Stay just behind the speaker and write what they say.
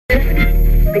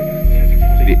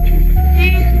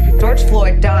George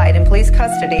Floyd died in police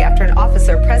custody after an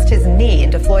officer pressed his knee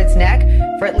into Floyd's neck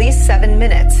for at least 7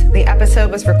 minutes. The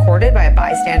episode was recorded by a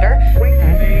bystander.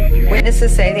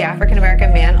 Witnesses say the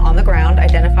African-American man on the ground,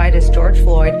 identified as George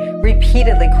Floyd,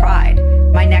 repeatedly cried,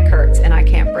 "My neck hurts and I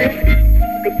can't breathe."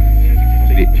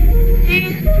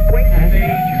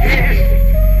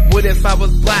 What if I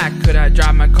was black? Could I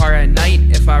drive my car at night?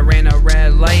 If I ran a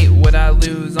red light, would I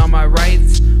lose all my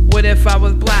rights? What if I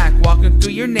was black, walking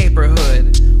through your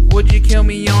neighborhood? Would you kill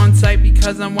me on sight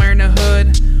because I'm wearing a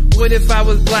hood? What if I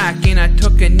was black and I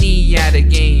took a knee at a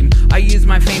game? I used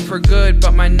my fame for good,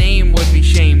 but my name would be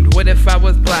shamed. What if I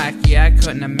was black? Yeah, I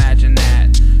couldn't imagine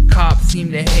that. Cops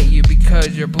seem to hate you because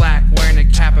you're black, wearing a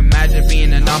cap. Imagine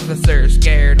being an officer,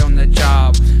 scared on the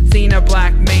job. Seeing a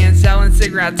black man selling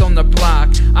cigarettes on the block.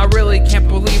 I really can't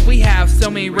believe we have so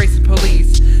many racist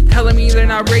police. Telling me they're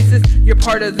not racist, you're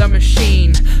part of the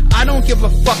machine. I don't give a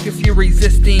fuck if you're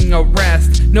resisting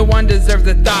arrest. No one deserves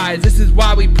to die, this is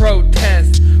why we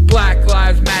protest. Black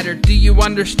lives matter, do you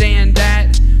understand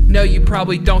that? No, you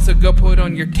probably don't, so go put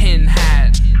on your tin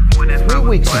hat. 3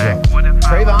 weeks ago,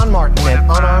 Trayvon Martin, an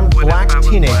unarmed black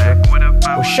teenager,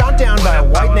 was shot down by a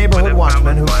white neighborhood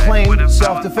watchman who claimed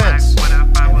self-defense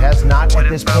and has not at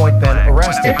this point been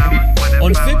arrested.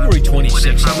 On February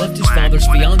 26, he left his father's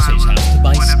fiance's house to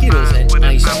buy Skittles and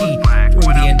iced tea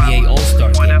during the NBA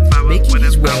All-Star game, making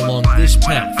his way along this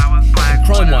path. And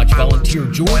Crime Watch volunteer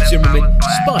George Zimmerman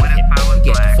spotted him and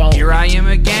began to follow him. Here I am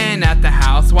again at the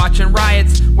house watching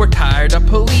riots. We're tired of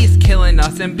police killing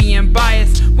us and being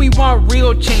biased. We want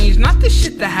real change, not the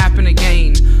shit that happened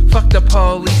again. Fuck the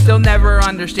police, they'll never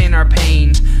understand our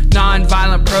pain.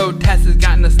 Non-violent protest has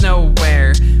gotten us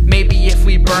nowhere. Maybe if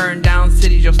we burn down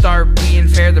cities, you'll start being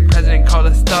fair. The president called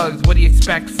us thugs. What do you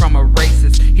expect from a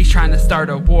racist? He's trying to start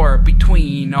a war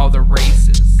between all the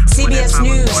races. CBS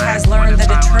News has learned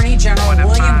that Attorney General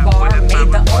William Barr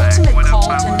made the ultimate call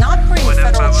to not bring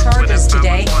federal charges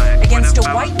today against a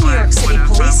white New York City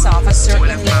police officer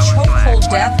in the chokehold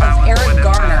death of Eric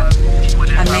Garner,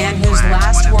 a man whose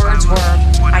last words were,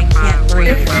 "I can't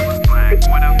breathe."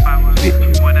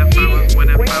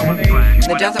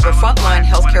 The death of a frontline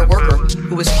healthcare worker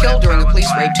who was killed during a police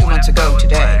raid 2 months ago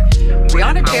today.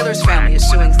 Breonna Taylor's family is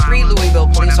suing 3 Louisville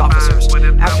police officers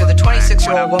after the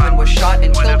 26-year-old woman was shot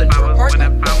and killed in her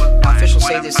apartment. Now, officials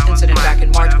say this incident back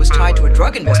in March was tied to a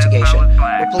drug investigation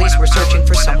where police were searching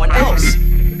for someone else.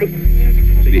 Please,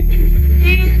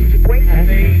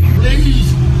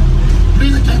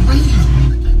 I can't breathe.